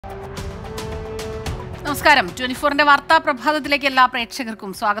നമസ്കാരം. 24ന്റെ വാർത്താ പ്രഭാതത്തിലേക്ക് എല്ലാ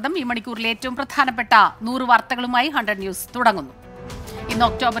പ്രേക്ഷകർക്കും സ്വാഗതം. ഈ മണിക്കൂറിലെ ഏറ്റവും പ്രധാനപ്പെട്ട 100 വാർത്തകളുമായി 100 ന്യൂസ് തുടങ്ങുന്നു. ഇന്ന്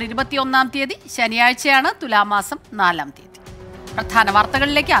ഒക്ടോബർ 21-ാം തീയതി ശനിയാഴ്ചയാണ്, തുലാമാസം 4-ാം തീയതി. പ്രധാന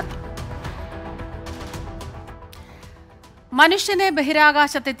വാർത്തകളിലേക്ക് ആദ്യം. മനുഷ്യനെ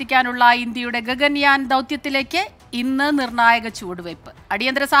ബഹിരാകാശത്തെത്തിക്കാനുള്ള ഇന്ത്യയുടെ ഗഗൻയാൻ ദൗത്യത്തിലേക്ക് ഇന്ന് നിർണായക ചുവടുവയ്പ്.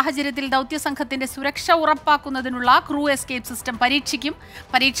 അടിയന്തര സാഹചര്യത്തിൽ ദൗത്യസംഘത്തിന്റെ സുരക്ഷ ഉറപ്പാക്കുന്നതിനുള്ള ക്രൂ എസ്കേപ്പ് സിസ്റ്റം പരീക്ഷിക്കും.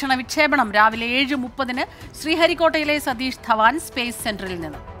 പരീക്ഷണ വിക്ഷേപണം രാവിലെ 7:30 ശ്രീഹരിക്കോട്ടയിലെ സതീഷ് ധവാൻ സ്പേസ് സെന്ററിൽ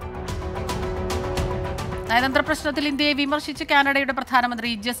നിന്ന്. നയതന്ത്ര പ്രശ്നത്തിൽ ഇന്ത്യയെ വിമർശിച്ച് കാനഡയുടെ പ്രധാനമന്ത്രി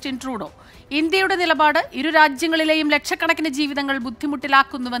ജസ്റ്റിൻ ട്രൂഡോ. ഇന്ത്യയുടെ നിലപാട് ഇരു രാജ്യങ്ങളിലെയും ലക്ഷക്കണക്കിന് ജീവിതങ്ങൾ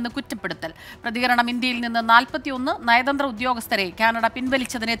ബുദ്ധിമുട്ടിലാക്കുന്നുവെന്ന് കുറ്റപ്പെടുത്തൽ. പ്രതികരണം: ഇന്ത്യയിൽ നിന്ന് 41 നയതന്ത്ര ഉദ്യോഗസ്ഥരെ കാനഡ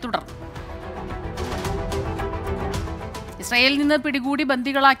പിൻവലിച്ചതിനെ തുടർന്ന്. ഇസ്രായേലിൽ നിന്ന് പിടികൂടി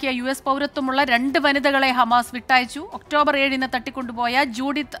ബന്ദികളാക്കിയ US പൗരത്വമുള്ള 2 വനിതകളെ ഹമാസ് വിട്ടയച്ചു. ഒക്ടോബർ 7-ന് തട്ടിക്കൊണ്ടുപോയ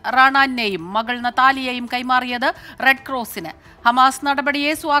ജൂഡിത്ത് റാണാനെയും മകൾ നതാലിയയും കൈമാറിയത് റെഡ് ക്രോസിന്. ഹമാസ്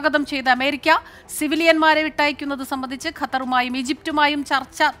നടപടിയെ സ്വാഗതം ചെയ്ത അമേരിക്ക സിവിലിയന്മാരെ വിട്ടയക്കുന്നത് സംബന്ധിച്ച് ഖത്തറുമായും ഈജിപ്തുമായും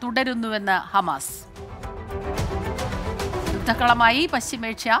ചർച്ച തുടരുന്നുവെന്ന് ഹമാസ്. യുദ്ധക്കളമായി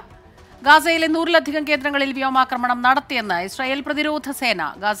പശ്ചിമേഷ്യ. ഗാസയിലെ 100-ലധികം കേന്ദ്രങ്ങളിൽ വ്യോമാക്രമണം നടത്തിയെന്ന് ഇസ്രായേൽ പ്രതിരോധ സേന.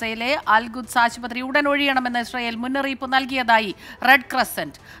 ഗാസയിലെ അൽ ഖുദ്സ് ആശുപത്രി ഉടൻ ഒഴിയണമെന്ന് ഇസ്രായേൽ മുന്നറിയിപ്പ് നൽകിയതായി റെഡ്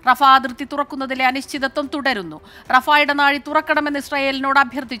ക്രസന്റ്. റഫ അതിർത്തി തുറക്കുന്നതിലെ അനിശ്ചിതത്വം തുടരുന്നു. റഫ ഇടനാഴി തുറക്കണമെന്ന് ഇസ്രായേലിനോട്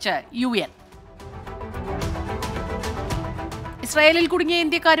അഭ്യർത്ഥിച്ച് UN. ഇസ്രായേലിൽ കുടുങ്ങിയ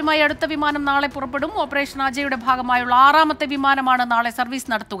ഇന്ത്യക്കാരുമായി അടുത്ത വിമാനം നാളെ പുറപ്പെടും. ഓപ്പറേഷൻ അജയുടെ ഭാഗമായുള്ള 6ാമത്തെ വിമാനമാണ് നാളെ സർവീസ്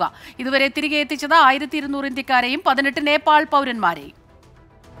നടത്തുക. ഇതുവരെ തിരികെ എത്തിച്ചത് 1200 ഇന്ത്യക്കാരെയും 18 നേപ്പാൾ പൗരന്മാരെയും.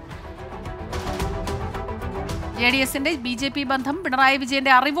 JDSന്റെ BJP ബന്ധം പിണറായി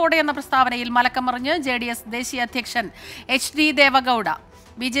വിജയന്റെ അറിവോടെ എന്ന പ്രസ്താവനയിൽ മലക്കം മറിഞ്ഞ് JDS ദേശീയ അധ്യക്ഷൻ HD ദേവഗൌഡ.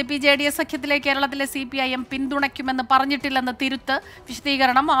 BJP JDS സഖ്യത്തിലെ കേരളത്തിലെ CPIM പിന്തുണയ്ക്കുമെന്ന് പറഞ്ഞിട്ടില്ലെന്ന് തിരുത്ത്.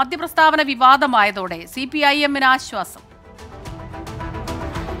 വിശദീകരണം: ആദ്യ പ്രസ്താവന വിവാദമായതോടെ CPIM-ന് ആശ്വാസം.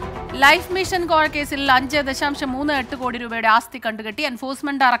 ലൈഫ് മിഷൻ കോഴ കേസിൽ 5.38 കോടി രൂപയുടെ ആസ്തി കണ്ടുകെട്ടി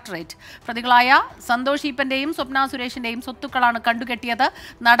എൻഫോഴ്സ്മെന്റ് ഡയറക്ടറേറ്റ്. പ്രതികളായ സന്തോഷ് ഈപ്പന്റെയും സ്വപ്ന സുരേഷിന്റെയും സ്വത്തുക്കളാണ് കണ്ടുകെട്ടിയത്.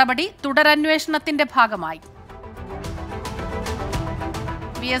 നടപടി തുടരന്വേഷണത്തിന്റെ ഭാഗമായി.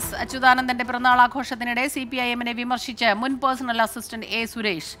 VS അച്യുതാനന്ദന്റെ പിറന്നാൾ ആഘോഷത്തിനിടെ CPIM-നെ വിമർശിച്ച് മുൻ പേഴ്സണൽ അസിസ്റ്റന്റ് A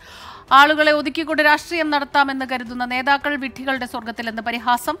സുരേഷ്. ആളുകളെ ഒതുക്കിക്കൊണ്ട് രാഷ്ട്രീയം നടത്താമെന്ന് കരുതുന്ന നേതാക്കൾ വിഡ്ഢികളുടെ സ്വർഗത്തിലെന്ന്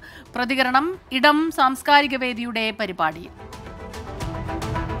പരിഹാസം. പ്രതികരണം: ഇടം സാംസ്കാരിക വേദിയുടെ പരിപാടിയിൽ.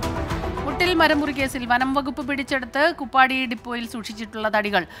 മുട്ടിൽ മരമുറി കേസിൽ വനം വകുപ്പ് പിടിച്ചെടുത്ത് കുപ്പാടി ഡിപ്പോയിൽ സൂക്ഷിച്ചിട്ടുള്ള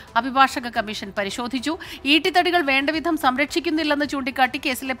തടികൾ അഭിഭാഷക കമ്മീഷൻ പരിശോധിച്ചു. ഈട്ടിത്തടികൾ വേണ്ടവിധം സംരക്ഷിക്കുന്നില്ലെന്ന് ചൂണ്ടിക്കാട്ടി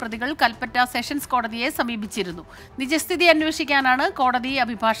കേസിലെ പ്രതികൾ കൽപ്പറ്റ സെഷൻസ് കോടതിയെ സമീപിച്ചിരുന്നു. നിജസ്ഥിതി അന്വേഷിക്കാനാണ് കോടതി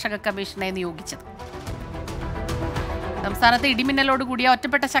അഭിഭാഷക കമ്മീഷനെ നിയോഗിച്ചത്. സംസ്ഥാനത്ത് ഇടിമിന്നലോടുകൂടിയ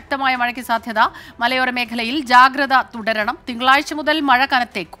ഒറ്റപ്പെട്ട ശക്തമായ മഴയ്ക്ക് സാധ്യത. മലയോര മേഖലയിൽ ജാഗ്രത തുടരണം. തിങ്കളാഴ്ച മുതൽ മഴ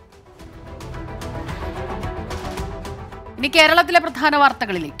കനത്തേക്കും. ഇനി കേരളത്തിലെ പ്രധാന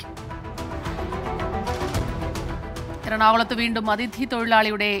വാർത്തകളിലേക്ക്. എറണാകുളത്ത് വീണ്ടും അതിഥി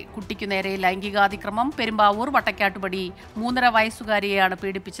തൊഴിലാളിയുടെ കുട്ടിക്കു നേരെ ലൈംഗികാതിക്രമം. പെരുമ്പാവൂർ വട്ടക്കാട്ടുപടി 3.5 വയസ്സുകാരിയെയാണ്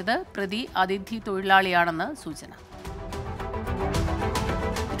പീഡിപ്പിച്ചത്. പ്രതി അതിഥി തൊഴിലാളിയാണെന്ന് സൂചന.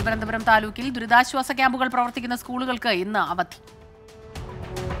 തിരുവനന്തപുരം താലൂക്കിൽ ദുരിതാശ്വാസ ക്യാമ്പുകൾ പ്രവർത്തിക്കുന്ന സ്കൂളുകൾക്ക് ഇന്ന് അവധി.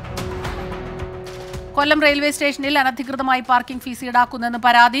 കൊല്ലം റെയിൽവേ സ്റ്റേഷനിൽ അനധികൃതമായി പാർക്കിംഗ് ഫീസ് ഈടാക്കുന്നെന്ന്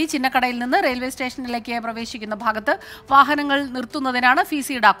പരാതി. ചിന്നക്കടയിൽ നിന്ന് റെയിൽവേ സ്റ്റേഷനിലേക്ക് പ്രവേശിക്കുന്ന ഭാഗത്ത് വാഹനങ്ങൾ നിർത്തുന്നതിനാണ്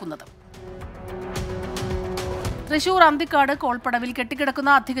ഫീസ് ഈടാക്കുന്നത്. തൃശൂർ അന്തിക്കാട് കോൾപ്പടവിൽ കെട്ടിക്കിടക്കുന്ന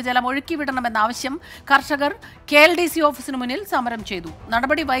അധിക ജലം ഒഴുക്കിവിടണമെന്ന ആവശ്യം കർഷകർ KLDC ഓഫീസിന് മുന്നിൽ സമരം ചെയ്തു.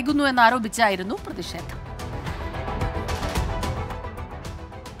 നടപടി വൈകുന്നുവെന്നാരോപിച്ചായിരുന്നു പ്രതിഷേധം.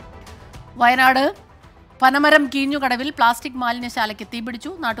 വയനാട് പനമരം കീഞ്ഞുകടവിൽ പ്ലാസ്റ്റിക് മാലിന്യശാലയ്ക്ക്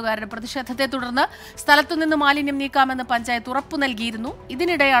തീപിടിച്ചു. നാട്ടുകാരുടെ പ്രതിഷേധത്തെ തുടർന്ന് സ്ഥലത്തുനിന്ന് മാലിന്യം നീക്കാമെന്ന് പഞ്ചായത്ത് ഉറപ്പു നൽകിയിരുന്നു.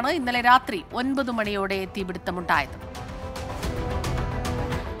 ഇതിനിടെയാണ് ഇന്നലെ രാത്രി 9 മണിയോടെ തീപിടുത്തമുണ്ടായത്.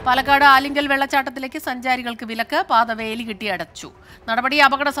 പാലക്കാട് ആലിങ്കൽ വെള്ളച്ചാട്ടത്തിലേക്ക് സഞ്ചാരികൾക്ക് വിലക്ക്. പാത വേലി കെട്ടി അടച്ചു. നടപടി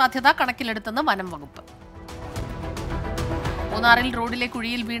അപകട സാധ്യത കണക്കിലെടുത്തെന്ന് വനം വകുപ്പ്. മൂന്നാറിൽ റോഡിലെ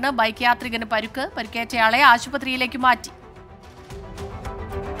കുഴിയിൽ വീണ് ബൈക്ക് യാത്രികന് പരുക്ക്. പരിക്കേറ്റയാളെ ആശുപത്രിയിലേക്ക് മാറ്റി.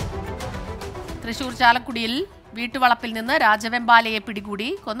 തൃശൂർ ചാലക്കുടിയിൽ വീട്ടുവളപ്പിൽ നിന്ന് രാജവെമ്പാലയെ പിടികൂടി.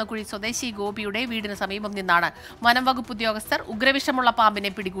 കൊന്നക്കുഴി സ്വദേശി ഗോപിയുടെ വീടിന് സമീപം നിന്നാണ് വനം വകുപ്പ് ഉദ്യോഗസ്ഥർ ഉഗ്രവിഷമുള്ള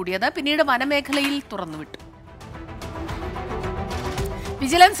പാമ്പിനെ പിടികൂടിയത്. പിന്നീട് വനമേഖലയിൽ തുറന്നുവിട്ടു.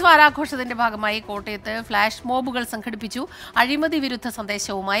 വിജിലൻസ് വാരാഘോഷത്തിന്റെ ഭാഗമായി കോട്ടയത്ത് ഫ്ലാഷ് മോബുകൾ സംഘടിപ്പിച്ചു. അഴിമതി വിരുദ്ധ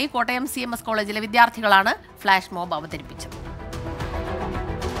സന്ദേശവുമായി കോട്ടയം CMS കോളേജിലെ വിദ്യാർത്ഥികളാണ് ഫ്ലാഷ് മോബ് അവതരിപ്പിച്ചത്.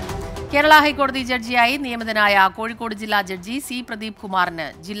 കേരള ഹൈക്കോടതി ജഡ്ജിയായി നിയമിതനായ കോഴിക്കോട് ജില്ലാ ജഡ്ജി C പ്രദീപ് കുമാറിന്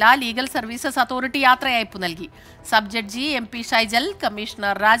ജില്ലാ ലീഗൽ സർവീസസ് അതോറിറ്റി യാത്രയയപ്പ് നൽകി. Sub judge MP Shaijal,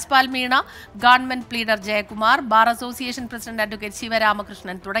 commissioner Rajpal Meena, government pleader Jayakumar, bar association president advocate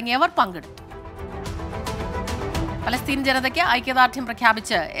Sivaramakrishnan തുടങ്ങിയവർ പങ്കെടുത്തു. പലസ്തീൻ ജനതയ്ക്ക് ഐക്യദാർഢ്യം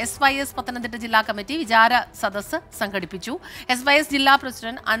പ്രഖ്യാപിച്ച് SYS പത്തനംതിട്ട ജില്ലാ കമ്മിറ്റി വിചാര സദസ്സ് സംഘടിപ്പിച്ചു. SYS ജില്ലാ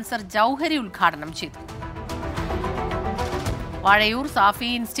പ്രസിഡന്റ് അൻസർ ജൌഹരി ഉദ്ഘാടനം ചെയ്തു. Vazhayur Safi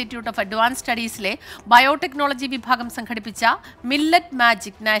institute of advance സ്റ്റഡീസിലെ biotechnology വിഭാഗം സംഘടിപ്പിച്ച മില്ലറ്റ്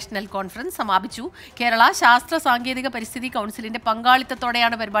മാജിക് നാഷണൽ കോൺഫറൻസ് സമാപിച്ചു. കേരള ശാസ്ത്ര സാങ്കേതിക പരിസ്ഥിതി കൌൺസിലിന്റെ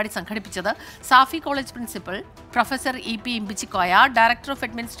പങ്കാളിത്തത്തോടെയാണ് പരിപാടി സംഘടിപ്പിച്ചത്. Safi college principal professor EP Imbichikoya, director of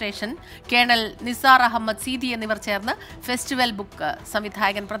administration colonel Nisar Ahmed Seethi എന്നിവർ ചേർന്ന് ഫെസ്റ്റിവൽ ബുക്ക്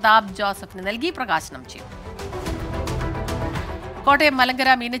സംവിധായകൻ പ്രതാപ് ജോസഫിന് നൽകി പ്രകാശനം ചെയ്തു. കോട്ടയം മലങ്കര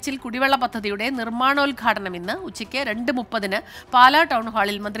മീനച്ചിൽ കുടിവെള്ള പദ്ധതിയുടെ നിർമ്മാണോദ്ഘാടനം ഇന്ന് ഉച്ചയ്ക്ക് 2:30 പാലാ ടൗൺ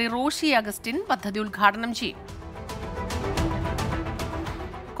ഹാളിൽ മന്ത്രി റോഷി അഗസ്റ്റിൻ പദ്ധതി ഉദ്ഘാടനം ചെയ്യും.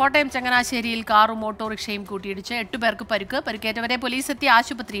 കോട്ടയം ചങ്ങനാശ്ശേരിയിൽ കാറും ഓട്ടോറിക്ഷയും കൂട്ടിയിടിച്ച് 8 പേർക്ക് പരിക്ക്. പരിക്കേറ്റവരെ പോലീസ് എത്തി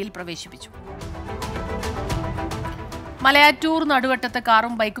ആശുപത്രിയിൽ പ്രവേശിപ്പിച്ചു. മലയാറ്റൂർ നടുവട്ടത്ത്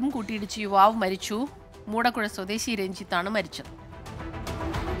കാറും ബൈക്കും കൂട്ടിയിടിച്ച് യുവാവ് മരിച്ചു. മൂടക്കുഴ സ്വദേശി രഞ്ജിത്താണ് മരിച്ചത്.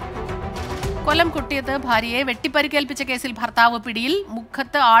 കൊല്ലം കുട്ടിയത്ത് ഭാര്യയെ വെട്ടിപ്പരിക്കേൽപ്പിച്ച കേസിൽ ഭർത്താവ് പിടിയിൽ.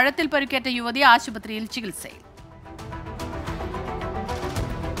 മുഖത്ത് ആഴത്തിൽ പരിക്കേറ്റ യുവതി ആശുപത്രിയിൽ ചികിത്സയിൽ.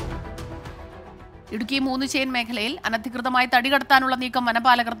 ഇടുക്കി 3 ചെയിൻ മേഖലയിൽ അനധികൃതമായി തടികടത്താനുള്ള നീക്കം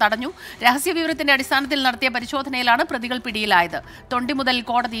വനപാലകർ തടഞ്ഞു. രഹസ്യവിവരത്തിന്റെ അടിസ്ഥാനത്തിൽ നടത്തിയ പരിശോധനയിലാണ് പ്രതികൾ പിടിയിലായത്. തൊണ്ടി മുതൽ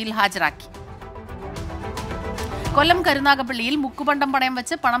കോടതിയിൽ ഹാജരാക്കി. കൊല്ലം കരുനാഗപ്പള്ളിയിൽ മുക്കുപണ്ടം പണയം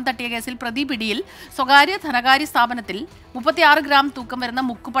വെച്ച് പണം തട്ടിയ കേസിൽ പ്രതി പിടിയിൽ. സ്വകാര്യ ധനകാര്യ സ്ഥാപനത്തിൽ 36 ഗ്രാം തൂക്കം വരുന്ന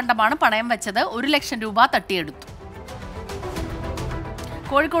മുക്കുപണ്ടമാണ് പണയം വെച്ചത്. 1 ലക്ഷം രൂപ തട്ടിയെടുത്തു.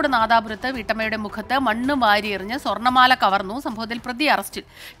 കോഴിക്കോട് നാദാപുരത്ത് വീട്ടമ്മയുടെ മുഖത്ത് മണ്ണ് വാരിയെറിഞ്ഞ് സ്വർണ്ണമാല കവർന്നു. സംഭവത്തിൽ പ്രതി അറസ്റ്റിൽ.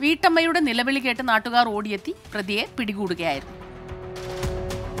 വീട്ടമ്മയുടെ നിലവിളി കേട്ട് നാട്ടുകാർ ഓടിയെത്തി പ്രതിയെ പിടികൂടുകയായിരുന്നു.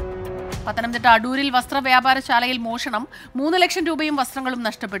 പത്തനംതിട്ട അടൂരിൽ വസ്ത്രവ്യാപാരശാലയിൽ മോഷണം. 3 ലക്ഷം രൂപയും വസ്ത്രങ്ങളും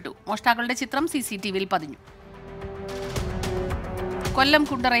നഷ്ടപ്പെട്ടു. മോഷ്ടാക്കളുടെ ചിത്രം CCTVയിൽ പതിഞ്ഞു. കൊല്ലം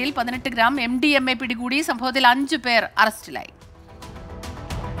കുണ്ടറയിൽ 18 ഗ്രാം MDMA പിടികൂടി. സംഭവത്തിൽ 5 പേർ അറസ്റ്റിലായി.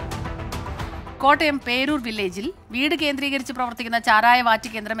 കോട്ടയം പേരൂർ വില്ലേജിൽ വീട് കേന്ദ്രീകരിച്ച് പ്രവർത്തിക്കുന്ന ചാരായ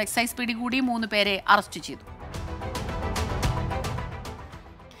വാറ്റ് കേന്ദ്രം എക്സൈസ് പിടികൂടി. 3 പേരെ അറസ്റ്റ് ചെയ്തു.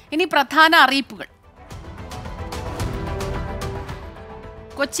 ഇനി പ്രധാന അറിയിപ്പുകൾ.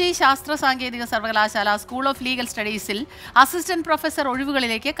 കൊച്ചി ശാസ്ത്ര സാങ്കേതിക സർവകലാശാല school of legal സ്റ്റഡീസിൽ assistant professor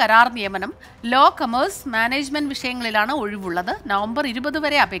ഒഴിവുകളിലേക്ക് കരാർ നിയമനം. Law, commerce, management വിഷയങ്ങളിലാണ് ഒഴിവുള്ളത്. നവംബർ 20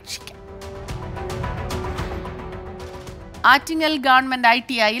 വരെ അപേക്ഷിക്കാം. ആറ്റിങ്ങൽ ഗവൺമെന്റ്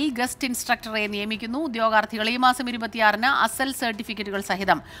ITIയിൽ ഗസ്റ്റ് ഇൻസ്ട്രക്ടറെ നിയമിക്കുന്നു. ഉദ്യോഗാർത്ഥികൾ ഈ മാസം 26 അസൽ സർട്ടിഫിക്കറ്റുകൾ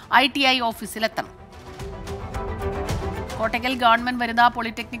സഹിതം ITI ഓഫീസിലെത്തണം. കോട്ടയ്ക്കൽ ഗവൺമെന്റ് വനിതാ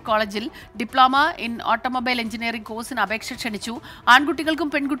പോളിടെക്നിക് കോളേജിൽ ഡിപ്ലോമ ഇൻ ഓട്ടോമൊബൈൽ എഞ്ചിനീയറിംഗ് കോഴ്സിന് അപേക്ഷ ക്ഷണിച്ചു. ആൺകുട്ടികൾക്കും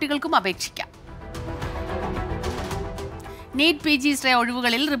പെൺകുട്ടികൾക്കും അപേക്ഷിക്കാം. നീറ്റ് PG സ്ട്രേ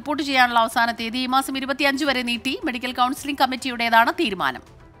ഒഴിവുകളിൽ റിപ്പോർട്ട് ചെയ്യാനുള്ള അവസാന തീയതി ഈ മാസം 25 വരെ നീട്ടി. മെഡിക്കൽ കൌൺസിലിംഗ് കമ്മിറ്റിയുടേതാണ് തീരുമാനം.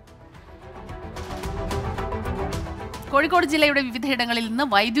 കോഴിക്കോട് ജില്ലയുടെ വിവിധയിടങ്ങളിൽ നിന്ന്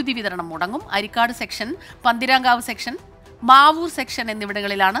വൈദ്യുതി വിതരണം മുടങ്ങും. Arikkad section, Panthirankavu section, Mavoor section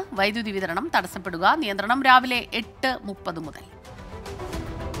എന്നിവിടങ്ങളിലാണ് വൈദ്യുതി വിതരണം തടസ്സപ്പെടുക. നിയന്ത്രണം രാവിലെ 8:30 മുതൽ.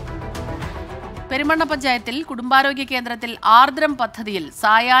 പെരുമണ്ണ പഞ്ചായത്തിൽ കുടുംബാരോഗ്യ കേന്ദ്രത്തിൽ ആർദ്രം പദ്ധതിയിൽ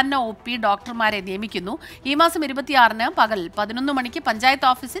സായാഹ്ന OP ഡോക്ടർമാരെ നിയമിക്കുന്നു. ഈ മാസം 26 പകൽ 11 മണിക്ക് പഞ്ചായത്ത്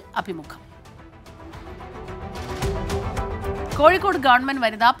ഓഫീസിൽ അഭിമുഖം. കോഴിക്കോട് ഗവൺമെന്റ്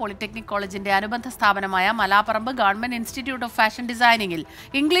വനിതാ പോളിടെക്നിക് കോളേജിന്റെ അനുബന്ധ സ്ഥാപനമായ Malaparamba government institute of fashion ഡിസൈനിങ്ങിൽ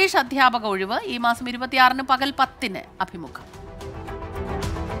English അധ്യാപക ഒഴിവ്. ഈ മാസം 26 പകൽ 10 അഭിമുഖം.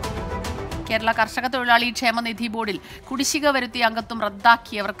 കേരള കർഷക തൊഴിലാളി ക്ഷേമനിധി ബോർഡിൽ കുടിശ്ശിക വരുത്തിയ അംഗത്വം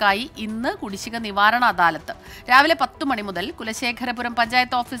റദ്ദാക്കിയവർക്കായി ഇന്ന് കുടിശ്ശിക നിവാരണ അദാലത്ത്. രാവിലെ 10 മണി മുതൽ കുലശേഖരപുരം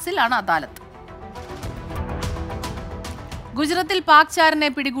പഞ്ചായത്ത് ഓഫീസിലാണ് അദാലത്ത്. ഗുജറാത്തിൽ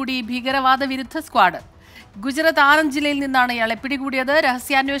പാക്ചാരനെ പിടികൂടി ഭീകരവാദ വിരുദ്ധ സ്ക്വാഡ്. ഗുജറാത്ത് ആനന്ദ് ജില്ലയിൽ നിന്നാണ് ഇയാളെ പിടികൂടിയത്.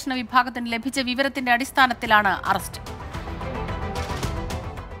 രഹസ്യാന്വേഷണ വിഭാഗത്തിന് ലഭിച്ച വിവരത്തിന്റെ അടിസ്ഥാനത്തിലാണ് അറസ്റ്റ്.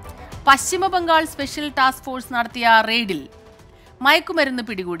 പശ്ചിമ ബംഗാൾ സ്പെഷ്യൽ ടാസ്ക് ഫോഴ്സ് നടത്തിയ റെയ്ഡിൽ മയക്കുമരുന്ന്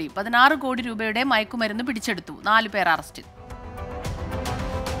പിടികൂടി. 16 കോടി രൂപയുടെ മയക്കുമരുന്ന് പിടിച്ചെടുത്തു. 4 പേർ അറസ്റ്റിൽ.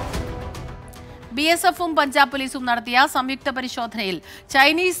 BSFും പഞ്ചാബ് പോലീസും നടത്തിയ സംയുക്ത പരിശോധനയിൽ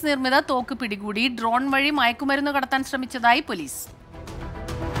ചൈനീസ് നിർമ്മിത തോക്ക് പിടികൂടി. ഡ്രോൺ വഴി മയക്കുമരുന്ന് കടത്താൻ ശ്രമിച്ചതായി പോലീസ്.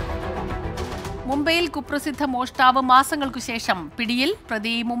 മുംബൈയിൽ കുപ്രസിദ്ധ മോഷ്ടാവ് മാസങ്ങൾക്കു ശേഷം പിടിയിൽ.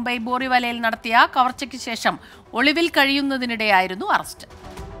 പ്രതി മുംബൈ ബോറിവലയിൽ നടത്തിയ കവർച്ചയ്ക്ക് ശേഷം ഒളിവിൽ കഴിയുന്നതിനിടെയായിരുന്നു അറസ്റ്റ്.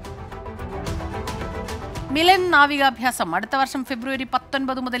 മിലൻ നാവികാഭ്യാസം അടുത്ത വർഷം ഫെബ്രുവരി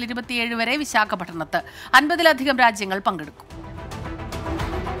 19 മുതൽ 27 വരെ വിശാഖപട്ടണത്ത്. 50-ലധികം രാജ്യങ്ങൾ പങ്കെടുക്കും.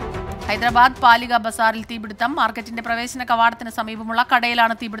 ഹൈദരാബാദ് പാലിക ബസാറിൽ തീപിടുത്തം. മാർക്കറ്റിന്റെ പ്രവേശന കവാടത്തിന് സമീപമുള്ള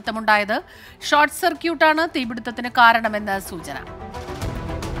കടയിലാണ് തീപിടുത്തമുണ്ടായത്. ഷോർട്ട് സർക്യൂട്ടാണ് തീപിടുത്തത്തിന് കാരണമെന്ന് സൂചന.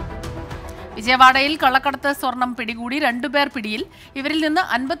 വിജയവാഡയിൽ കള്ളക്കടത്ത് സ്വർണം പിടികൂടി. 2 പേർ പിടിയിൽ. ഇവരിൽ നിന്ന്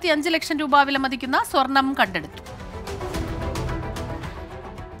 55 ലക്ഷം രൂപ വിലമതിക്കുന്ന സ്വർണം കണ്ടെടുത്തു.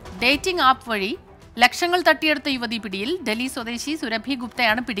 ഡേറ്റിംഗ് ആപ്പ് വഴി ലക്ഷങ്ങൾ തട്ടിയെടുത്ത യുവതി പിടിയിൽ. ഡൽഹി സ്വദേശി സുരഭി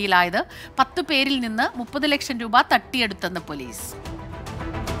ഗുപ്തയാണ് പിടിയിലായത്. 10 പേരിൽ നിന്ന് 30 ലക്ഷം രൂപ തട്ടിയെടുത്തെന്ന് പോലീസ്.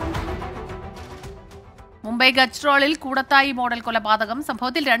 മുംബൈ ഗജ്റോളിൽ കൂടത്തായി മോഡൽ കൊലപാതകം.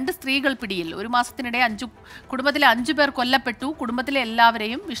 സംഭവത്തിൽ 2 സ്ത്രീകൾ പിടിയിൽ. ഒരു മാസത്തിനിടെ കുടുംബത്തിലെ 5 പേർ കൊല്ലപ്പെട്ടു. കുടുംബത്തിലെ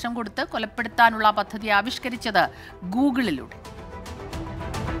എല്ലാവരെയും വിഷം കൊടുത്ത് കൊലപ്പെടുത്താനുള്ള പദ്ധതി ആവിഷ്കരിച്ചത് ഗൂഗിളിലൂടെ.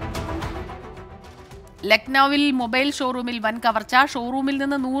 ലക്നൌവിൽ മൊബൈൽ ഷോറൂമിൽ വൻ കവർച്ച. ഷോറൂമിൽ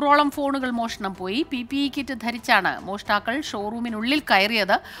നിന്ന് 100ഓളം ഫോണുകൾ മോഷണം പോയി. PPE കിറ്റ് ധരിച്ചാണ് മോഷ്ടാക്കൾ ഷോറൂമിനുള്ളിൽ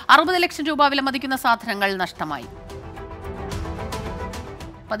കയറിയത്. 60 ലക്ഷം രൂപ വിലമതിക്കുന്ന സാധനങ്ങൾ നഷ്ടമായി.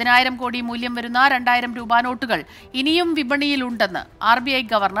 10,000 കോടി മൂല്യം വരുന്ന 2,000 രൂപ നോട്ടുകൾ ഇനിയും വിപണിയിലുണ്ടെന്ന് RBI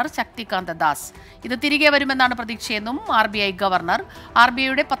ഗവർണർ ശക്തികാന്ത ദാസ്. ഇത് തിരികെ വരുമെന്നാണ് പ്രതീക്ഷയെന്നും RBI ഗവർണർ.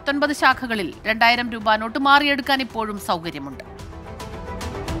 RBIയുടെ 19 ശാഖകളിൽ 2,000 രൂപ നോട്ട് മാറിയെടുക്കാൻ ഇപ്പോഴും സൗകര്യമുണ്ട്.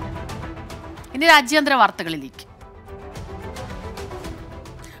 ഇനി രാജ്യാന്തര വാർത്തകളിലേക്ക്.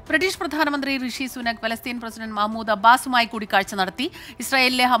 ബ്രിട്ടീഷ് പ്രധാനമന്ത്രി ഋഷി സുനക് പലസ്തീൻ പ്രസിഡന്റ് മഹ്മൂദ് അബ്ബാസുമായി കൂടിക്കാഴ്ച നടത്തി.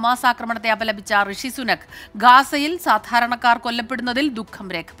 ഇസ്രായേലിലെ ഹമാസ് ആക്രമണത്തെ അപലപിച്ച ഋഷി സുനക് ഗാസയിൽ സാധാരണക്കാർ കൊല്ലപ്പെടുന്നതിൽ ദുഃഖം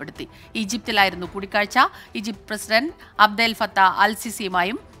രേഖപ്പെടുത്തി. ഈജിപ്തിലായിരുന്നു കൂടിക്കാഴ്ച. ഈജിപ്ത് പ്രസിഡന്റ് അബ്ദൽ ഫത്താഹ് അൽ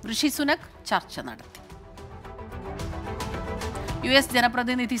സിസിയുമായും ഋഷി സുനക് ചർച്ച നടത്തി. US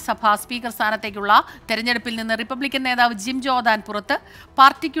ജനപ്രതിനിധി സഭ സ്പീക്കർ സ്ഥാനത്തേക്കുള്ള തെരഞ്ഞെടുപ്പിൽ നിന്ന് റിപ്പബ്ലിക്കൻ നേതാവ് ജിം ജോർദാൻ പുറത്ത്.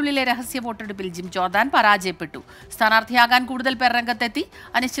 പാർട്ടിക്കുള്ളിലെ രഹസ്യ വോട്ടെടുപ്പിൽ ജിം ജോർദാൻ പരാജയപ്പെട്ടു. സ്ഥാനാർത്ഥിയാകാൻ കൂടുതൽ പേർ രംഗത്തെത്തി.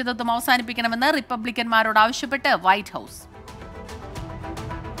 അനിശ്ചിതത്വം അവസാനിപ്പിക്കണമെന്ന് റിപ്പബ്ലിക്കന്മാരോട് ആവശ്യപ്പെട്ട് വൈറ്റ് ഹൌസ്.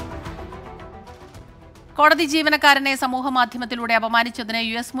 കോടതി ജീവനക്കാരനെ സമൂഹമാധ്യമത്തിലൂടെ അപമാനിച്ചതിന്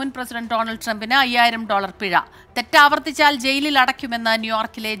US മുൻ പ്രസിഡന്റ് ഡൊണാൾഡ് ട്രംപിന് $5,000 പിഴ. തെറ്റാവർത്തിച്ചാൽ ജയിലിൽ അടയ്ക്കുമെന്ന്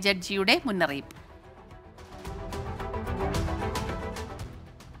ന്യൂയോർക്കിലെ ജഡ്ജിയുടെ മുന്നറിയിപ്പ്.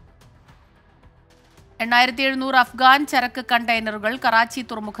 8,700 അഫ്ഗാൻ ചരക്ക് കണ്ടെയ്നറുകൾ കറാച്ചി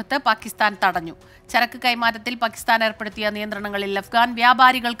തുറമുഖത്ത് പാകിസ്ഥാൻ തടഞ്ഞു. ചരക്ക് കൈമാറ്റത്തിൽ പാകിസ്ഥാൻ ഏർപ്പെടുത്തിയ നിയന്ത്രണങ്ങളിൽ അഫ്ഗാൻ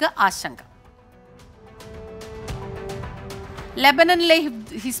വ്യാപാരികൾക്ക് ആശങ്ക. ലെബനനിലെ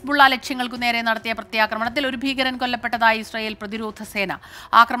ഹിസ്ബുള്ള ലക്ഷ്യങ്ങൾക്കു നേരെ നടത്തിയ പ്രത്യാക്രമണത്തിൽ ഒരു ഭീകരൻ കൊല്ലപ്പെട്ടതായി ഇസ്രായേൽ പ്രതിരോധ സേന.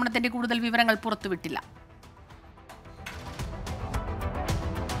 ആക്രമണത്തിന്റെ കൂടുതൽ വിവരങ്ങൾ പുറത്തുവിട്ടില്ല.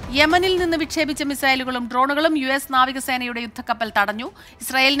 യമനിൽ നിന്ന് വിക്ഷേപിച്ച മിസൈലുകളും ഡ്രോണുകളും US നാവികസേനയുടെ യുദ്ധക്കപ്പൽ തടഞ്ഞു.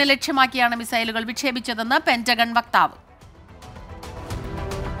 ഇസ്രായേലിനെ ലക്ഷ്യമാക്കിയാണ് മിസൈലുകൾ വിക്ഷേപിച്ചതെന്ന് പെന്റഗൺ വക്താവ്.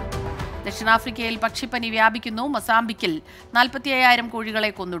 ദക്ഷിണാഫ്രിക്കയിൽ പക്ഷിപ്പനി വ്യാപിക്കുന്നു. മൊസാംബിക്കിൽ 45,000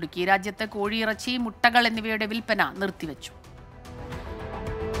 കോഴികളെ കൊന്നൊടുക്കി. രാജ്യത്ത് കോഴിയിറച്ചി, മുട്ടകൾ എന്നിവയുടെ വിൽപ്പന നിർത്തിവച്ചു.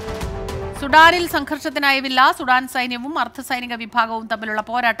 സുഡാനിൽ സംഘർഷത്തിനായവില്ല. സുഡാൻ സൈന്യവും അർദ്ധസൈനിക വിഭാഗവും തമ്മിലുള്ള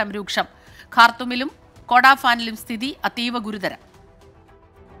പോരാട്ടം രൂക്ഷം. ഖാർത്തുമിലും കോഡാഫാനിലും സ്ഥിതി അതീവ ഗുരുതരം.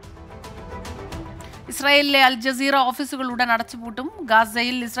 ഇസ്രായേലിലെ അൽ ജസീറ ഓഫീസുകൾ ഉടൻ അടച്ചുപൂട്ടും.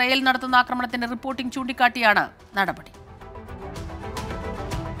 ഗാസയിൽ ഇസ്രായേൽ നടത്തുന്ന ആക്രമണത്തിന്റെ റിപ്പോർട്ടിംഗ് ചൂണ്ടിക്കാട്ടിയാണ് നടപടി.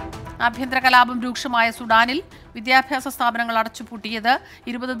 ആഭ്യന്തര കലാപം രൂക്ഷമായ സുഡാനിൽ വിദ്യാഭ്യാസ സ്ഥാപനങ്ങൾ അടച്ചുപൂട്ടിയത്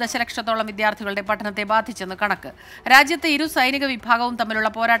 20 ദശലക്ഷത്തോളം വിദ്യാർത്ഥികളുടെ പഠനത്തെ ബാധിച്ചെന്ന് കണക്ക്. രാജ്യത്തെ ഇരു സൈനിക വിഭാഗവും തമ്മിലുള്ള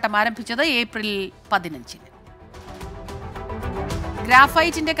പോരാട്ടം ആരംഭിച്ചത് ഏപ്രിൽ 15-ന്.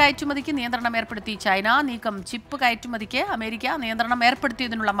 ഗ്രാഫൈറ്റിന്റെ കയറ്റുമതിക്ക് നിയന്ത്രണം ഏർപ്പെടുത്തി ചൈന. നീക്കം ചിപ്പ് കയറ്റുമതിക്ക് അമേരിക്ക നിയന്ത്രണം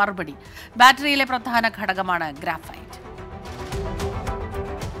ഏർപ്പെടുത്തിയതിനുള്ള മറുപടി. ബാറ്ററിയിലെ പ്രധാന ഘടകമാണ് ഗ്രാഫൈറ്റ്.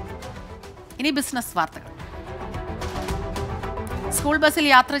 ഇനി ബിസിനസ് വാർത്തകൾ. സ്കൂൾ ബസ്സിൽ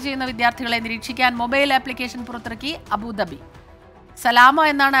യാത്ര ചെയ്യുന്ന വിദ്യാർത്ഥികളെ നിരീക്ഷിക്കാൻ മൊബൈൽ ആപ്ലിക്കേഷൻ പുറത്തിറക്കി അബുദാബി. സലാമ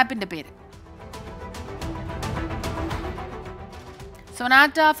എന്നാണ് ആപ്പിന്റെ പേര്.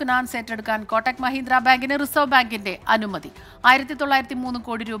 സൊനാറ്റ ഫിനാൻസ് ഏറ്റെടുക്കാൻ കോട്ടക് മഹീന്ദ്ര ബാങ്കിന് റിസർവ് ബാങ്കിന്റെ അനുമതി. 1,903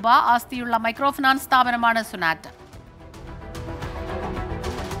 കോടി രൂപ ആസ്തിയുള്ള മൈക്രോ ഫിനാൻസ് സ്ഥാപനമാണ് സൊനാറ്റ.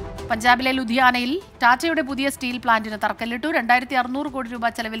 പഞ്ചാബിലെ ലുധിയാനയിൽ ടാറ്റയുടെ പുതിയ സ്റ്റീൽ പ്ലാന്റിന് തറക്കല്ലിട്ടു. 2,600 കോടി രൂപ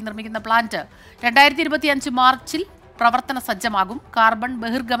ചെലവിൽ നിർമ്മിക്കുന്ന പ്ലാന്റ് 2025 മാർച്ചിൽ പ്രവർത്തന സജ്ജമാകും. കാർബൺ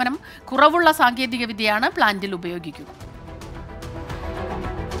ബഹിർഗമനം കുറവുള്ള സാങ്കേതിക വിദ്യയാണ് പ്ലാന്റിൽ ഉപയോഗിക്കുക.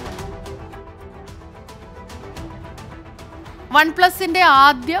 OnePlusന്റെ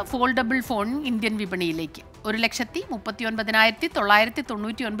ആദ്യ ഫോൾഡബിൾ ഫോൺ ഇന്ത്യൻ വിപണിയിലേക്ക്.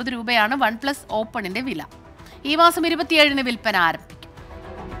 1,39,999 രൂപയാണ് OnePlus ഓപ്പണിന്റെ വില. ഈ മാസം 27-ന് വിൽപ്പന ആരംഭിക്കും.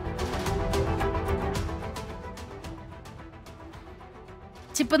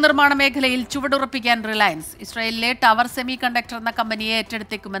 ചിപ്പ് നിർമ്മാണ മേഖലയിൽ ചുവടുറപ്പിക്കാൻ റിലയൻസ്. ഇസ്രായേലിലെ ടവർ സെമി കണ്ടക്ടർ എന്ന കമ്പനിയെ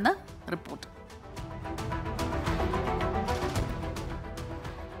ഏറ്റെടുത്തേക്കുമെന്ന് റിപ്പോർട്ട്.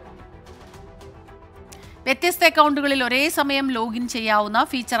 വ്യത്യസ്ത അക്കൗണ്ടുകളിൽ ഒരേ സമയം ലോഗിൻ ചെയ്യാവുന്ന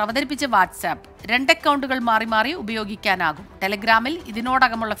ഫീച്ചർ അവതരിപ്പിച്ച വാട്സാപ്പ്. 2 അക്കൗണ്ടുകൾ മാറി മാറി ഉപയോഗിക്കാനാകും. ടെലഗ്രാമിൽ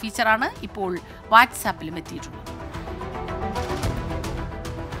ഇതിനോടകമുള്ള ഫീച്ചറാണ് ഇപ്പോൾ വാട്സാപ്പിലും എത്തിയിട്ടുള്ളത്.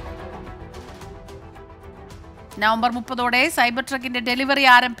 November 30-ഓടെ cyber ട്രക്കിന്റെ delivery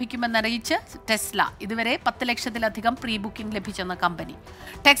ആരംഭിക്കുമെന്നറിയിച്ച് Tesla. ഇതുവരെ 10 ലക്ഷത്തിലധികം പ്രീ ബുക്കിംഗ് ലഭിച്ചെന്ന കമ്പനി.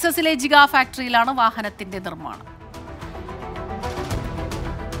 ടെക്സസിലെ ജിഗാ ഫാക്ടറിയിലാണ് വാഹനത്തിന്റെ നിർമ്മാണം.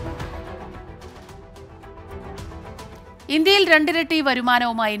 ഇന്ത്യയിൽ രണ്ടിരട്ടി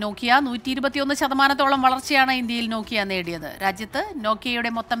വരുമാനവുമായി നോക്കിയ 121% വളർച്ചയാണ് ഇന്ത്യയിൽ നോക്കിയ നേടിയത്. രാജ്യത്ത് നോക്കിയയുടെ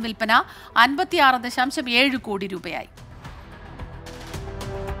മൊത്തം വിൽപ്പന 56.7 കോടി രൂപയായി.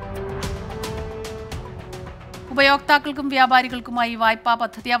 ഉപയോക്താക്കൾക്കും വ്യാപാരികൾക്കുമായി വായ്പാ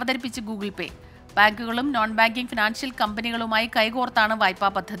പദ്ധതി അവതരിപ്പിച്ച് ഗൂഗിൾ പേ. ബാങ്കുകളും നോൺ ബാങ്കിംഗ് ഫിനാൻഷ്യൽ കമ്പനികളുമായി കൈകോർത്താണ് വായ്പാ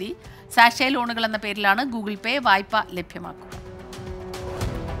പദ്ധതി. സാഷേ ലോണുകൾ എന്ന പേരിലാണ് ഗൂഗിൾ പേ വായ്പ ലഭ്യമാക്കുക.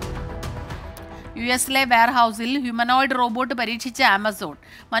 യുഎസിലെ വെയർഹൌസിൽ ഹ്യൂമനോയിഡ് റോബോട്ട് പരീക്ഷിച്ച ആമസോൺ.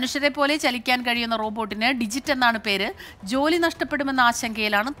 മനുഷ്യരെ പോലെ ചലിക്കാൻ കഴിയുന്ന റോബോട്ടിന് ഡിജിറ്റ് എന്നാണ് പേര്. ജോലി നഷ്ടപ്പെടുമെന്ന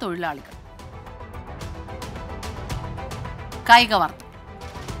ആശങ്കയിലാണ് തൊഴിലാളികൾ. കായിക വാർത്ത.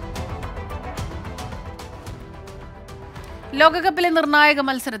 ലോകകപ്പിലെ നിർണായക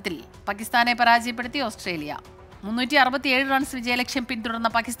മത്സരത്തിൽ പാകിസ്ഥാനെ പരാജയപ്പെടുത്തി ഓസ്ട്രേലിയ. 367 റൺസ് വിജയലക്ഷ്യം പിന്തുടർന്ന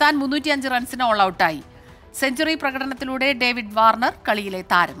പാകിസ്ഥാൻ 305 റൺസിന് ഓൾ ഔട്ടായി. സെഞ്ചുറി പ്രകടനത്തിലൂടെ ഡേവിഡ് വാർണർ കളിയിലെ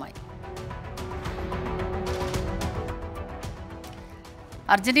താരമായി.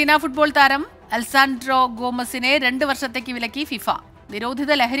 അർജന്റീന ഫുട്ബോൾ താരം അൽസാൻഡ്രോ ഗോമസിനെ 2 വർഷത്തേക്ക് വിലക്കി ഫിഫ.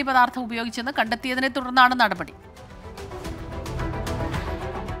 നിരോധിത ലഹരി പദാർത്ഥം ഉപയോഗിച്ചെന്ന് കണ്ടെത്തിയതിനെ തുടർന്നാണ് നടപടി.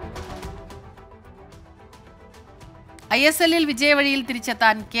 ISLൽ വിജയവഴിയിൽ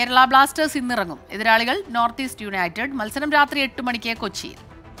തിരിച്ചെത്താൻ കേരള ബ്ലാസ്റ്റേഴ്സ് ഇന്നിറങ്ങും. എതിരാളികൾ നോർത്ത് ഈസ്റ്റ് യുണൈറ്റഡ്. മത്സരം രാത്രി 8 മണിക്ക് കൊച്ചിയിൽ.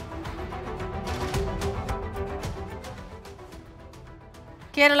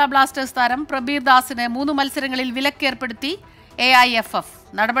 കേരള ബ്ലാസ്റ്റേഴ്സ് താരം പ്രബീർ ദാസിന് 3 മത്സരങ്ങളിൽ വിലക്കേർപ്പെടുത്തി AIFF.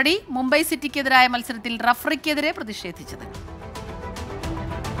 നടപടി മുംബൈ സിറ്റിക്കെതിരായ മത്സരത്തിൽ റഫറിക്കെതിരെ പ്രതിഷേധിച്ചത്.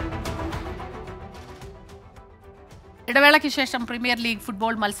 ഇടവേളയ്ക്ക് ശേഷം പ്രീമിയർ ലീഗ്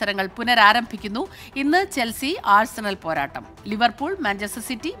ഫുട്ബോൾ മത്സരങ്ങൾ പുനരാരംഭിക്കുന്നു. ഇന്ന് ചെൽസി ആഴ്സണൽ പോരാട്ടം. Liverpool, Manchester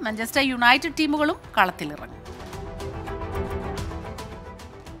city, Manchester United ടീമുകളും കളത്തിലിറങ്ങും.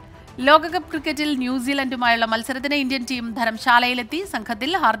 ലോകകപ്പ് ക്രിക്കറ്റിൽ ന്യൂസിലൻഡുമായുള്ള മത്സരത്തിന് ഇന്ത്യൻ ടീം ധരംശാലയിലെത്തി.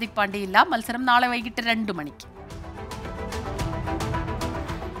 സംഘത്തിൽ ഹാർദിക് പാണ്ഡ്യയില്ല. മത്സരം നാളെ വൈകിട്ട് 2 മണിക്ക്.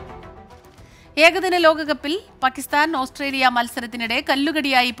 ഏകദിന ലോകകപ്പിൽ പാകിസ്ഥാൻ ഓസ്ട്രേലിയ മത്സരത്തിനിടെ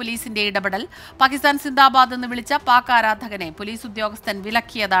കല്ലുകടിയായി പോലീസിന്റെ ഇടപെടൽ. പാകിസ്ഥാൻ സിന്ദാബാദ് എന്ന് വിളിച്ച പാക് ആരാധകനെ പോലീസ് ഉദ്യോഗസ്ഥൻ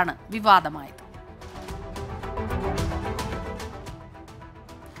വിലക്കിയതാണ് വിവാദമായത്.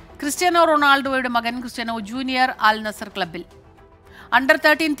 ക്രിസ്ത്യാനോ റൊണാൾഡോയുടെ മകൻ ക്രിസ്ത്യാനോ ജൂനിയർ അൽ നസർ ക്ലബിൽ. അണ്ടർ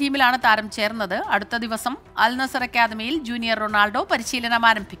 13 ടീമിലാണ് താരം ചേർന്നത്. അടുത്ത ദിവസം അൽ നസർ അക്കാദമിയിൽ ജൂനിയർ റൊണാൾഡോ പരിശീലനം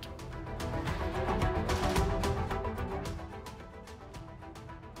ആരംഭിക്കും.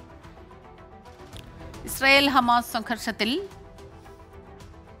 ഇസ്രായേൽ ഹമാസ് സംഘർഷത്തിൽ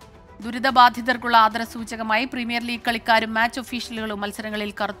ദുരിതബാധിതർക്കുള്ള ആദരസൂചകമായി പ്രീമിയർ ലീഗ് കളിക്കാരും മാച്ച് ഒഫീഷ്യലുകളും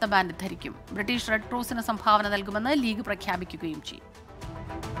മത്സരങ്ങളിൽ കറുത്ത ബാൻഡ് ധരിക്കും. ബ്രിട്ടീഷ് റെഡ് ക്രോസിന് സംഭാവന നൽകുമെന്ന് ലീഗ് പ്രഖ്യാപിക്കുകയും ചെയ്യും.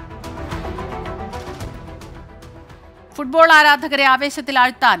 ഫുട്ബോൾ ആരാധകരെ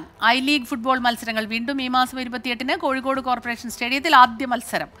ആവേശത്തിലാഴ്ത്താൻ ഐ ലീഗ് ഫുട്ബോൾ മത്സരങ്ങൾ വീണ്ടും. ഈ മാസം 28-ന് കോഴിക്കോട് കോർപ്പറേഷൻ സ്റ്റേഡിയത്തിൽ ആദ്യ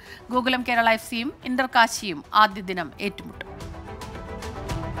മത്സരം. ഗോകുലം കേരള FCയും ഇന്റർ കാശിയും ആദ്യ ദിനം ഏറ്റുമുട്ടും.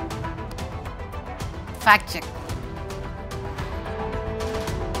 Fact check.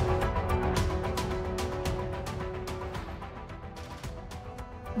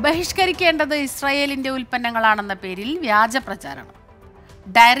 ബഹിഷ്കരിക്കേണ്ടത് ഇസ്രായേലിന്റെ ഉൽപ്പന്നങ്ങളാണെന്ന പേരിൽ വ്യാജ പ്രചാരണം.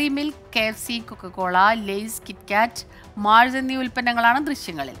 Diary milk, KFC, Coca Cola, lace, KitKat, Mars എന്നീ ഉൽപ്പന്നങ്ങളാണ്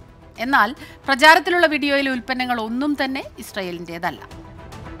ദൃശ്യങ്ങളിൽ. എന്നാൽ പ്രചാരത്തിലുള്ള വീഡിയോയിലെ ഉൽപ്പന്നങ്ങൾ ഒന്നും തന്നെ ഇസ്രായേലിന്റേതല്ല.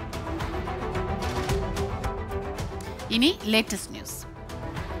 ഇനി ലേറ്റസ്റ്റ് ന്യൂസ്.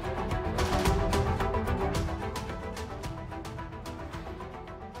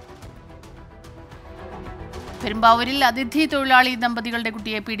 പെരുമ്പാവൂരിൽ അതിഥി തൊഴിലാളി ദമ്പതികളുടെ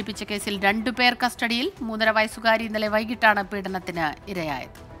കുട്ടിയെ പീഡിപ്പിച്ച കേസിൽ 2 പേർ കസ്റ്റഡിയിൽ. 3.5 വയസ്സുകാരി ഇന്നലെ വൈകിട്ടാണ് പീഡനത്തിന്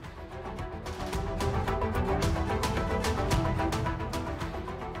ഇരയായത്.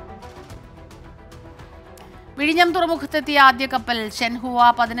 വിഴിഞ്ഞം തുറമുഖത്തെത്തിയ ആദ്യ കപ്പൽ ഷെൻഹുവ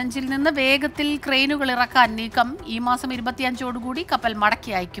 15-ൽ നിന്ന് വേഗത്തിൽ ക്രെയിനുകൾ ഇറക്കാൻ നീക്കം. ഈ മാസം 25-ഓടുകൂടി കപ്പൽ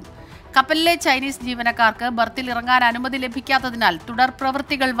മടക്കി അയക്കും. കപ്പലിലെ ചൈനീസ് ജീവനക്കാർക്ക് ബർത്തിൽ ഇറങ്ങാൻ അനുമതി ലഭിക്കാത്തതിനാൽ തുടർ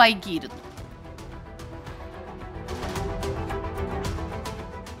പ്രവൃത്തികൾ വൈകിയിരുന്നു.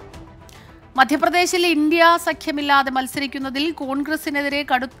 മധ്യപ്രദേശിൽ ഇന്ത്യ സഖ്യമില്ലാതെ മത്സരിക്കുന്നതിൽ കോൺഗ്രസിനെതിരെ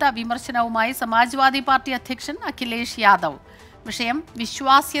കടുത്ത വിമർശനവുമായി സമാജ്വാദി പാർട്ടി അധ്യക്ഷൻ അഖിലേഷ് യാദവ്. വിഷയം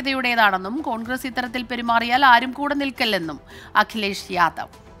വിശ്വാസ്യതയുടേതാണെന്നും കോൺഗ്രസ് ഇത്തരത്തിൽ പെരുമാറിയാൽ ആരും കൂടെ നിൽക്കില്ലെന്നും അഖിലേഷ്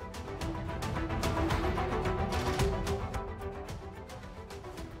യാദവ്.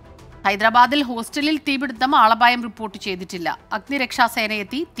 ഹൈദരാബാദിൽ ഹോസ്റ്റലിൽ തീപിടുത്തം. ആളപായം റിപ്പോർട്ട് ചെയ്തിട്ടില്ല.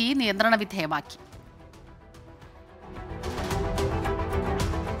 അഗ്നിരക്ഷാസേനയെത്തി തീ നിയന്ത്രണ വിധേയമാക്കി.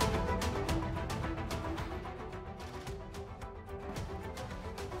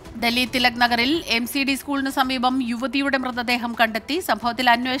 ഡൽഹി തിലക് നഗറിൽ MCD സ്കൂളിന് സമീപം യുവതിയുടെ മൃതദേഹം കണ്ടെത്തി. സംഭവത്തിൽ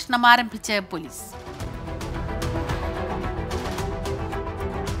അന്വേഷണം ആരംഭിച്ച് പോലീസ്.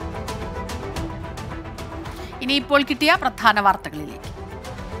 ഇനിയിപ്പോൾ കിട്ടിയ പ്രധാന വാർത്തകളിലേക്ക്.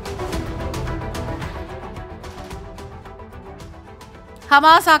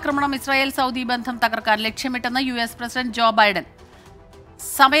 ഹമാസ് ആക്രമണം ഇസ്രായേൽ സൗദി ബന്ധം തകർക്കാൻ ലക്ഷ്യമിട്ടെന്ന് US പ്രസിഡന്റ് ജോ ബൈഡൻ.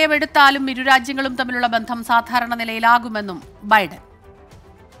 സമയമെടുത്താലും ഇരു രാജ്യങ്ങളും തമ്മിലുള്ള ബന്ധം സാധാരണ നിലയിലാകുമെന്നും ബൈഡൻ.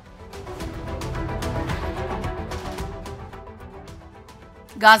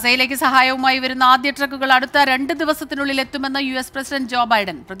 ഗാസയിലേക്ക് സഹായവുമായി വരുന്ന ആദ്യ ട്രക്കുകൾ അടുത്ത 2 ദിവസത്തിനുള്ളിൽ എത്തുമെന്ന് US പ്രസിഡന്റ് ജോ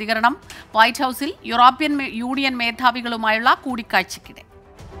ബൈഡൻ. പ്രതികരണം വൈറ്റ് ഹൌസിൽ യൂറോപ്യൻ യൂണിയൻ മേധാവികളുമായുള്ള കൂടിക്കാഴ്ചയ്ക്കിടെ.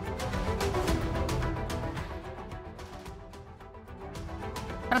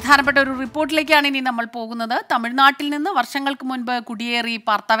 പ്രധാനപ്പെട്ട ഒരു റിപ്പോർട്ടിലേക്കാണ് ഇനി നമ്മൾ പോകുന്നത്. തമിഴ്നാട്ടിൽ നിന്ന് വർഷങ്ങൾക്ക് മുൻപ് കുടിയേറി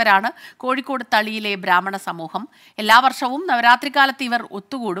പാർത്തവരാണ് കോഴിക്കോട് തളിയിലെ ബ്രാഹ്മണ സമൂഹം. എല്ലാ വർഷവും നവരാത്രികാലത്ത് ഇവർ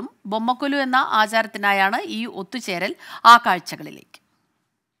ഒത്തുകൂടും. ബൊമ്മക്കൊലു എന്ന ആചാരത്തിനായാണ് ഈ ഒത്തുചേരൽ. ആ കാഴ്ചകളിലേക്ക്.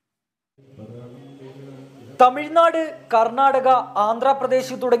 തമിഴ്നാട്, കർണാടക,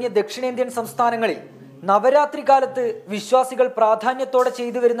 ആന്ധ്രാപ്രദേശ് തുടങ്ങിയ ദക്ഷിണേന്ത്യൻ സംസ്ഥാനങ്ങളിൽ നവരാത്രി കാലത്ത് വിശ്വാസികൾ പ്രാധാന്യത്തോടെ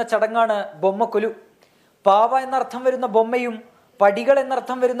ചെയ്തു വരുന്ന ചടങ്ങാണ് ബൊമ്മക്കൊലു. പാവ എന്നർത്ഥം വരുന്ന ബൊമ്മയും പടികൾ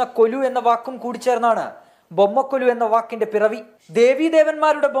എന്നർത്ഥം വരുന്ന കൊലു എന്ന വാക്കും കൂടിച്ചേർന്നാണ് ബൊമ്മക്കൊലു എന്ന വാക്കിന്റെ പിറവി.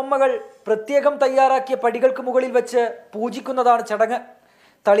 ദേവീദേവന്മാരുടെ ബൊമ്മകൾ പ്രത്യേകം തയ്യാറാക്കിയ പടികൾക്ക് മുകളിൽ വെച്ച് പൂജിക്കുന്നതാണ് ചടങ്ങ്.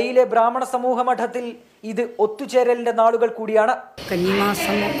 തളിയിലെ ബ്രാഹ്മണ സമൂഹ മഠത്തിൽ ഇത് ഒത്തുചേരലിന്റെ നാളുകൾ കൂടിയാണ്.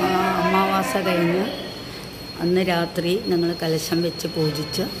 കന്നിമാസം അമാവാസ കഴിഞ്ഞ് അന്ന് രാത്രി ഞങ്ങൾ കലശം വെച്ച്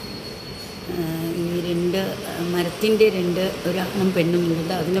പൂജിച്ച് ഈ 2 മരത്തിൻ്റെ 2 ഒരാണും പെണ്ണും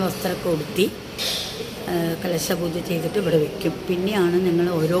ഉണ്ട്. അതിന് വസ്ത്രമൊക്കെ ഉടുത്തി കലശപൂജ ചെയ്തിട്ട് ഇവിടെ വെക്കും. പിന്നെയാണ് ഞങ്ങൾ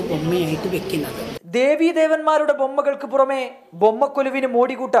ഓരോ ബൊമ്മയായിട്ട് വെക്കുന്നത്. ദേവീദേവന്മാരുടെ ബൊമ്മകൾക്ക് പുറമെ ബൊമ്മക്കൊലുവിന്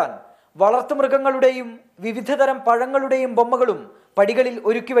മോടികൂട്ടാൻ വളർത്തുമൃഗങ്ങളുടെയും വിവിധതരം പഴങ്ങളുടെയും ബൊമ്മകളും പടികളിൽ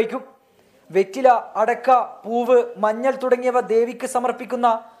ഒരുക്കി വയ്ക്കും. വെറ്റില, അടക്ക, പൂവ്, മഞ്ഞൾ തുടങ്ങിയവ ദേവിക്ക് സമർപ്പിക്കുന്ന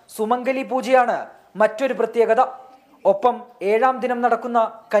സുമംഗലി പൂജയാണ് മറ്റൊരു പ്രത്യേകത. ഒപ്പം 7ാം ദിനം നടക്കുന്ന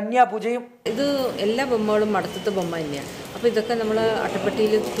കന്യാപൂജയും. ഇത് എല്ലാ ബൊമ്മകളും മടത്തത്തെ ബൊമ്മ തന്നെയാണ്. അപ്പോൾ ഇതൊക്കെ നമ്മൾ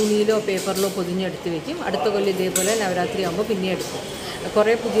അട്ടപ്പെട്ടിയിൽ തുണിയിലോ പേപ്പറിലോ പൊതിഞ്ഞെടുത്ത് വെക്കും. അടുത്ത കൊല്ലം ഇതേപോലെ നവരാത്രി ആകുമ്പോൾ പിന്നെ എടുക്കും.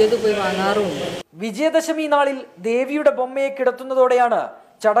 കുറേ പുതിയത് പോയി വാങ്ങാറുമുണ്ട്. വിജയദശമി നാളിൽ ദേവിയുടെ ബൊമ്മയെ കിടത്തുന്നതോടെയാണ്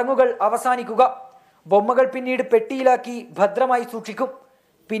ചടങ്ങുകൾ അവസാനിക്കുക. ബൊമ്മകൾ പിന്നീട് പെട്ടിയിലാക്കി ഭദ്രമായി സൂക്ഷിക്കും.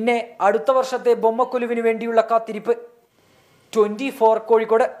 പിന്നെ അടുത്ത വർഷത്തെ ബൊമ്മക്കൊലുവിന് വേണ്ടിയുള്ള കാത്തിരിപ്പ്. 24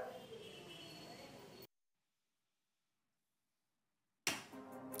 കോഴിക്കോട്.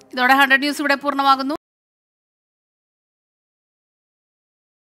 ഇതോടെ 100 ന്യൂസ് ഇവിടെ പൂർണ്ണമാകുന്നു.